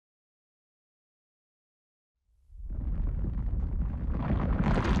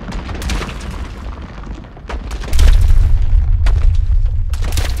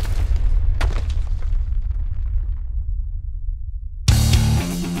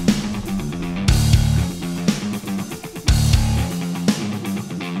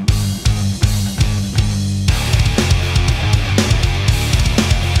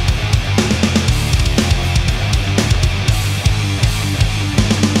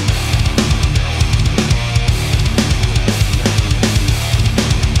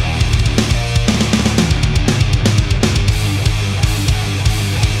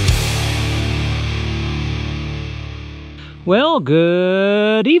Well,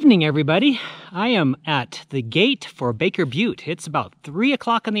 good evening, everybody. I am at the gate for Baker Butte. It's about 3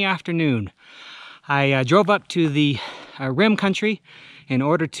 o'clock in the afternoon. I drove up to the Rim Country in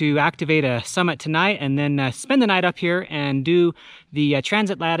order to activate a summit tonight and then spend the night up here and do the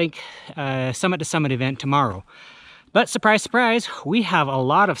transatlantic summit to summit event tomorrow. But surprise, surprise, we have a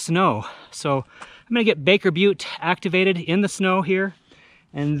lot of snow. So I'm gonna get Baker Butte activated in the snow here.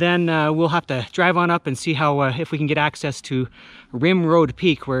 And then we'll have to drive on up and see how if we can get access to Rim Road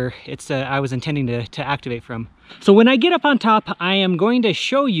Peak, where it's I was intending to activate from. So when I get up on top, I am going to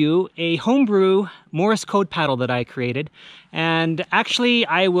show you a homebrew Morse code paddle that I created. And actually,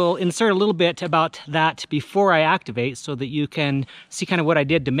 I will insert a little bit about that before I activate so that you can see kind of what I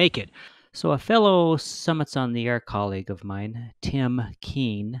did to make it. So a fellow Summits on the Air colleague of mine, Tim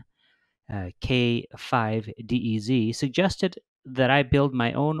Keene, K5DEZ, suggested that I build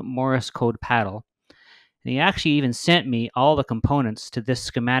my own Morse code paddle. And he actually even sent me all the components to this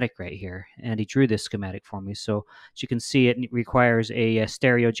schematic right here, and he drew this schematic for me. So as you can see, it requires a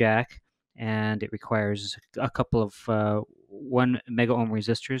stereo jack, and it requires a couple of 1 mega ohm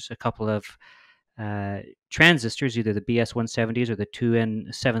resistors, a couple of transistors, either the BS170s or the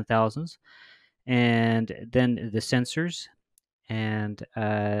 2N7000s, and then the sensors and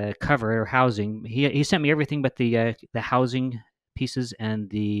cover or housing. He sent me everything but the housing pieces and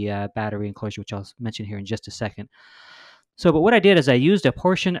the battery enclosure, which I'll mention here in just a second. So, but what I did is I used a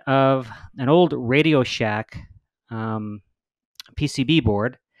portion of an old Radio Shack PCB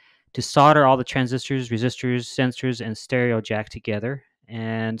board to solder all the transistors, resistors, sensors, and stereo jack together.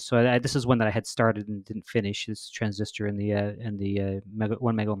 And so this is one that I had started and didn't finish. This transistor and the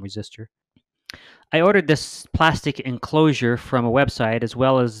 1 mega ohm resistor. I ordered this plastic enclosure from a website, as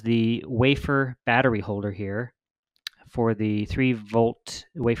well as the wafer battery holder here for the 3-volt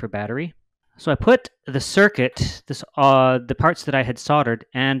wafer battery. So I put the circuit, the parts that I had soldered,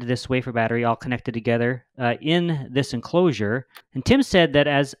 and this wafer battery all connected together in this enclosure. And Tim said that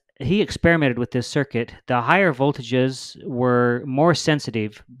as he experimented with this circuit, the higher voltages were more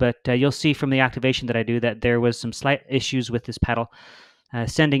sensitive, but you'll see from the activation that I do that there was some slight issues with this paddle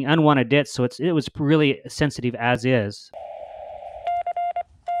sending unwanted bits, so it was really sensitive as is.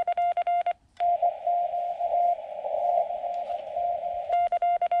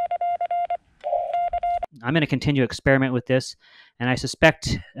 I'm going to continue to experiment with this, and I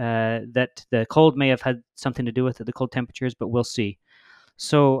suspect that the cold may have had something to do with it, the cold temperatures, but we'll see.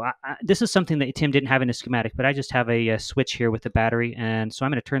 So this is something that Tim didn't have in his schematic, but I just have a switch here with the battery, and so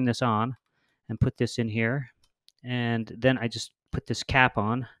I'm going to turn this on and put this in here, and then I just put this cap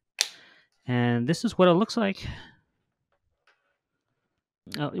on, and this is what it looks like.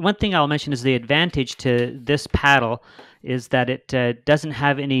 One thing I'll mention is the advantage to this paddle is that it doesn't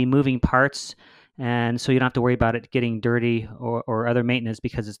have any moving parts, and so you don't have to worry about it getting dirty or other maintenance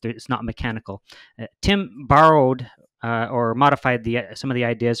because it's not mechanical. Tim borrowed or modified some of the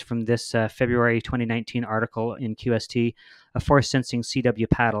ideas from this February 2019 article in QST, a force sensing CW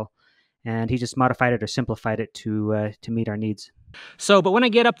paddle, and he just modified it or simplified it to meet our needs. So, but when I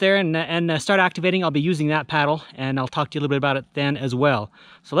get up there and start activating, I'll be using that paddle, and I'll talk to you a little bit about it then as well.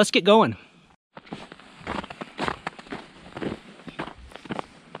 So let's get going.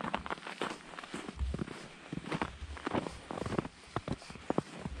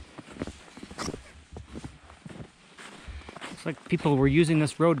 Looks like people were using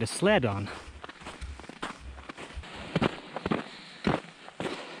this road to sled on.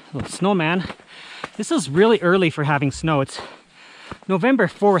 Little snowman. This is really early for having snow. It's November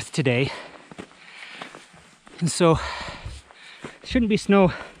 4th today. And so shouldn't be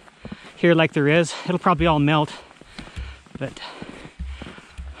snow here like there is. It'll probably all melt, but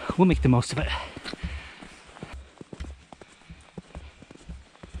we'll make the most of it.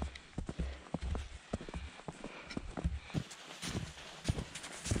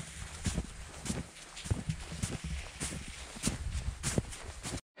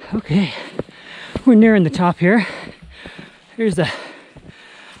 Okay, we're nearing the top here. Here's the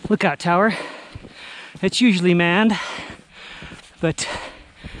lookout tower. It's usually manned, but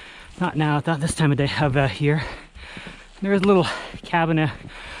not now, not this time of day of year. There's a little cabin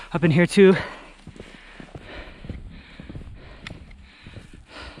up in here too.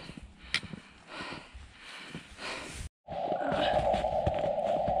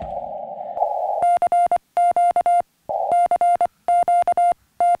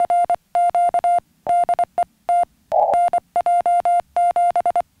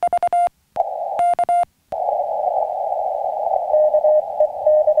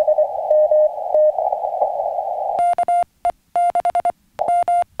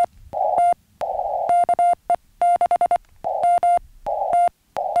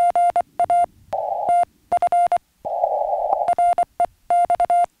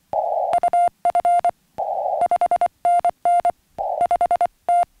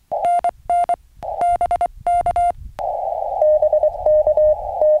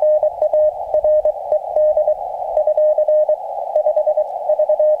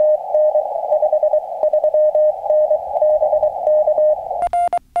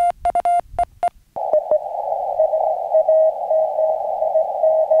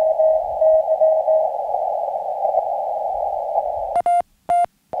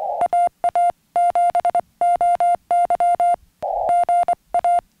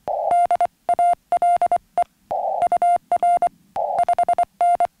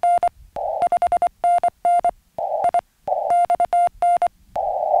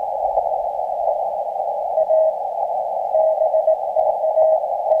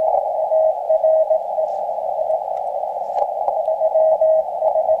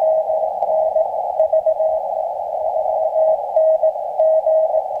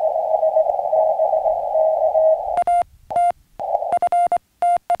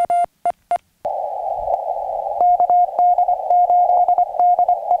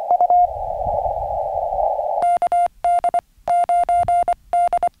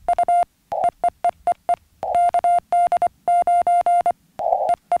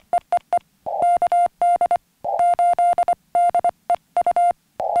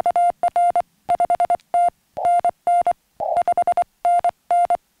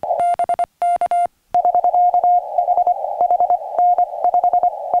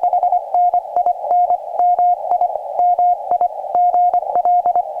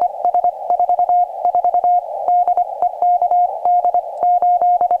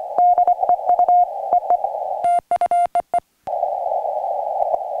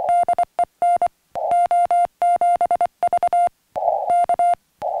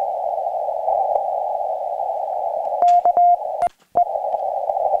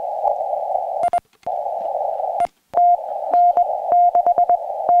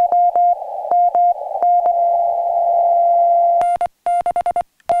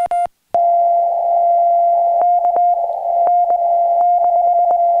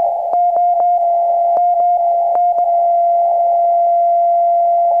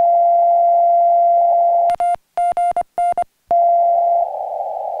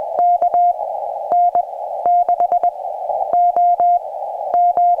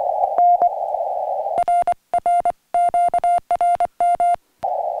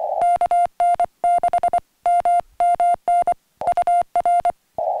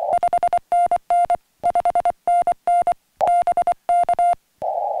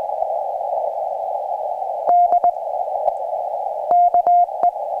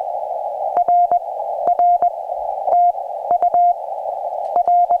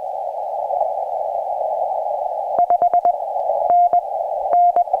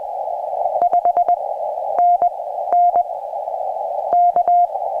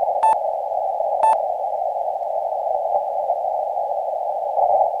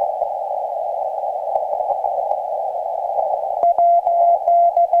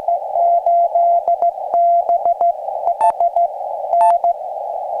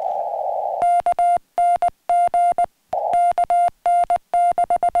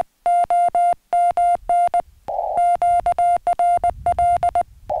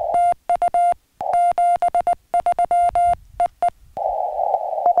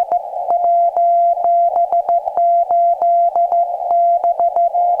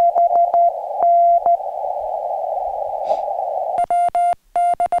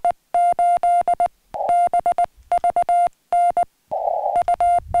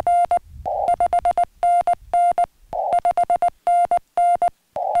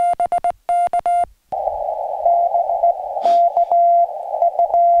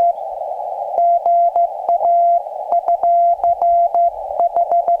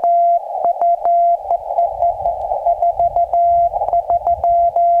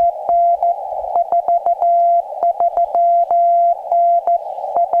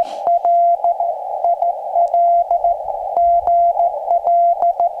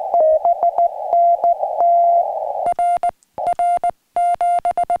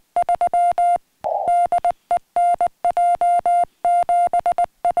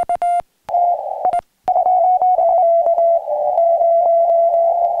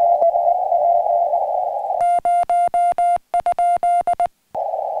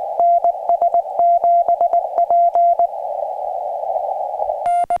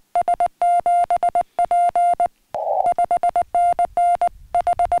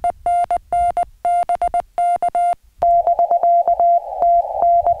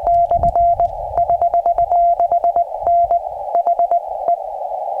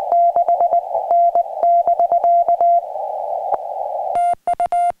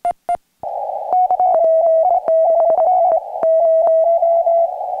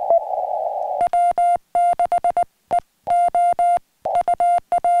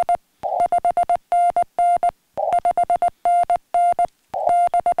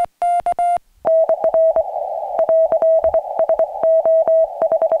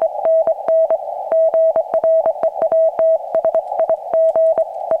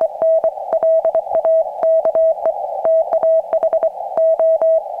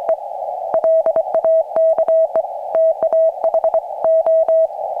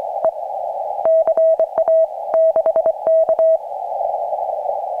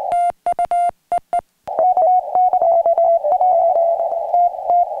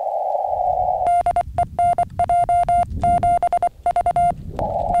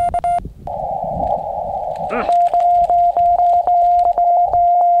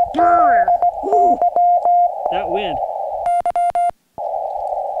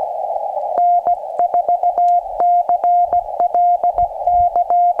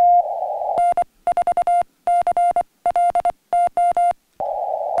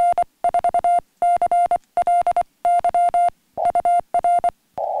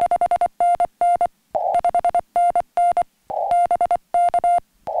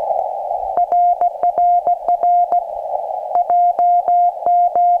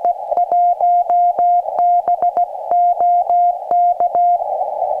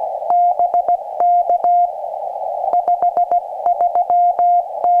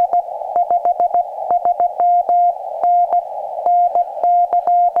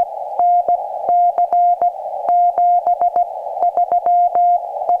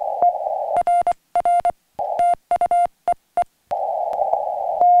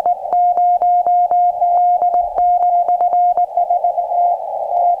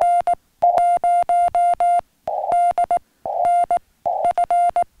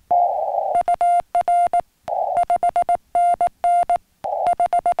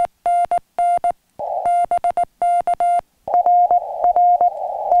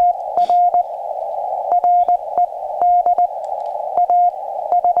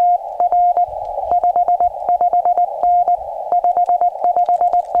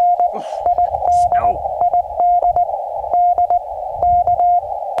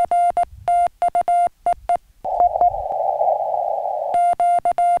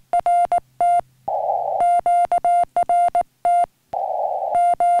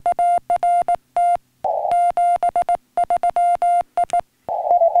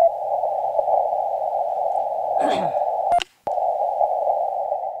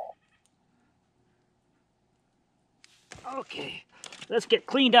 let's get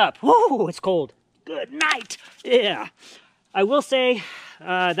cleaned up. Whoa, it's cold. Good night. Yeah. I will say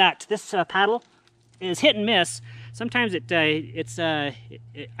that this paddle is hit and miss. Sometimes I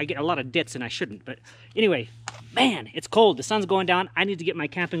get a lot of dits and I shouldn't, but anyway, man, it's cold. The sun's going down. I need to get my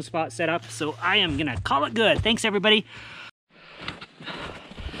camping spot set up, so I am gonna call it good. Thanks, everybody.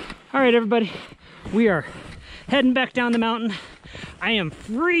 All right, everybody, we are heading back down the mountain. I am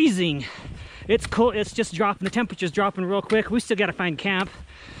freezing. It's cold. It's just dropping. The temperature's dropping real quick. We still got to find camp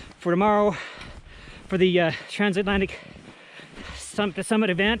for tomorrow for the transatlantic summit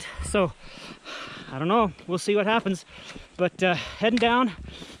event. So I don't know. We'll see what happens. But heading down.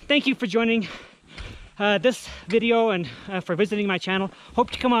 Thank you for joining this video and for visiting my channel.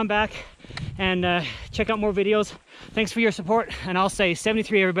 Hope to come on back and check out more videos. Thanks for your support, and I'll say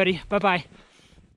 73, everybody. Bye-bye.